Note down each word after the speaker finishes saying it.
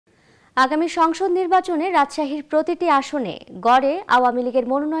আগামী সংসদ নির্বাচনে রাজশাহীর প্রতিটি আসনে গড়ে আওয়ামী লীগের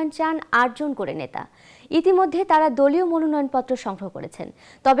মনোনয়ন চান ৮ জন করে নেতা। ইতিমধ্যে তারা দলীয় মনোনয়নপত্র সংগ্রহ করেছেন।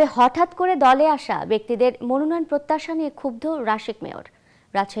 তবে হঠাৎ করে দলে আসা ব্যক্তিদের মনোনয়ন প্রত্যাশা নিয়ে ক্ষুব্ধ রাশেক মেয়র।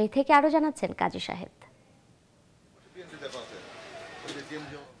 রাজশাহী থেকে আরও জানাচ্ছেন কাজী সাহেব।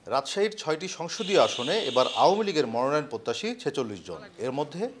 রাজশাহীর ৬টি সংসদীয় আসনে এবার আওয়ামী লীগের মনোনয়ন প্রত্যাশী ৪৬ জন। এর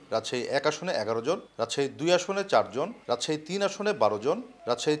মধ্যে রাজশাহী ১ আসনে ১১ জন, রাজশাহী ২ আসনে ৪ জন, রাজশাহী ৩ আসনে ১২ জন,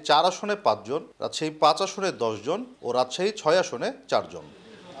 রাজশাহী ৪ আসনে ৫ জন, রাজশাহী ৫ আসনে ১০ জন ও রাজশাহী ৬ আসনে ৪ জন।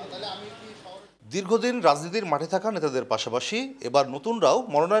 দীর্ঘদিন রাজনীতির মাঠে থাকা নেতাদের পাশাপাশি এবার নতুনরাও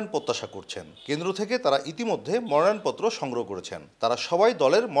মনোনয়ন প্রত্যাশা করছেন। কেন্দ্র থেকে তারা ইতিমধ্যে মনোনয়নপত্র সংগ্রহ করেছেন। তারা সবাই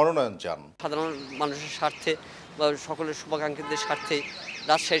দলের মনোনয়ন চান। সাধারণ মানুষের স্বার্থে বা সকলের শুভাকাঙ্ক্ষীদের স্বার্থে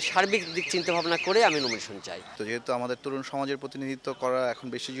রাজশাহীর সার্বিক দিক চিন্তা ভাবনা করে আমি নমিনেশন চাই। তো যেহেতু আমাদের তরুণ সমাজের প্রতিনিধিত্ব করা এখন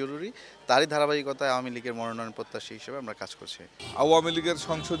বেশি জরুরি, তারই ধারাবাহিকতায় আওয়ামী লীগের মনোনয়ন প্রত্যাশী হিসেবে আমরা কাজ করছি। আওয়ামী লীগের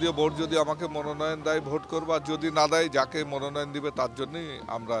সংসদীয় বোর্ড যদি আমাকে মনোনয়ন দেয় ভোট করব, আর যদি না দেয় যাকে মনোনয়ন দিবে তার জন্যই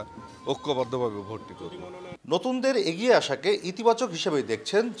আমরা ঐক্যবদ্ধভাবে ভোটটি করব। নতুনদের এগিয়ে আসাকে ইতিবাচক হিসেবেই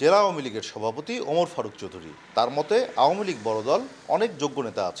দেখছেন জেলা আওয়ামী লীগের সভাপতি ওমর ফারুক চৌধুরী। তার মতে আওয়ামী লীগ বড় দল, অনেক যোগ্য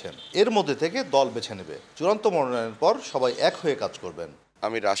নেতা আছেন, এর মধ্যে থেকে দল বেছে নেবে। চূড়ান্ত মনোনয়নের পর সবাই এক হয়ে কাজ করবেন।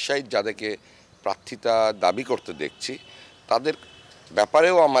 আমি রাজশাহীর যাদেরকে প্রার্থিতা দাবি করতে দেখছি তাদের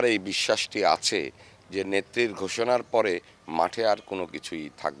ব্যাপারেও আমার এই বিশ্বাসটি আছে যে নেত্রীর ঘোষণার পরে মাঠে আর কোনো কিছুই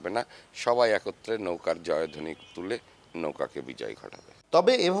থাকবে না, সবাই একত্রে নৌকার জয়ধ্বনি তুলে নৌকাকে বিজয় ঘটাবে।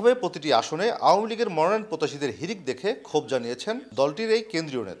 তবে এভাবে প্রতিটি আসনে আওয়ামী লীগের মনোনয়ন প্রত্যাশীদের হিড়িক দেখে ক্ষোভ জানিয়েছেন দলটির এই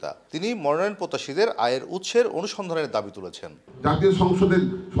কেন্দ্রীয় নেতা। তিনি মনোনয়ন প্রত্যাশীদের আয়ের উৎসের অনুসন্ধানের দাবি তুলেছেন। জাতীয় সংসদের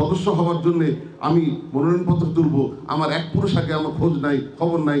সদস্য হওয়ার জন্য আমি মনোনয়নপত্র তুলব, আমার এক পুরুষ আগে আমার খোঁজ নাই,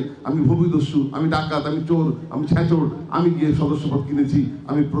 খবর নাই, আমি ভূমিদস্যু, আমি ডাকাত, আমি চোর, আমি ছেঁচোর, আমি গিয়ে সদস্যপদ কিনেছি,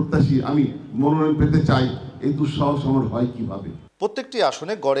 আমি প্রত্যাশী, আমি মনোনয়ন পেতে চাই, এই দুঃসাহস আমার হয় কিভাবে? প্রত্যেকটি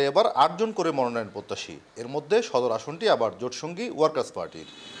আসনে গড়ে এবার ৮ জন করে মনোনয়ন প্রত্যাশী। এর মধ্যে সদর আসনটি আবার জোটসঙ্গী ওয়ার্কার্স পার্টির।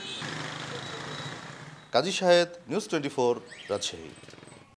 কাজী সাহেব, নিউজ 24, রাজশাহী।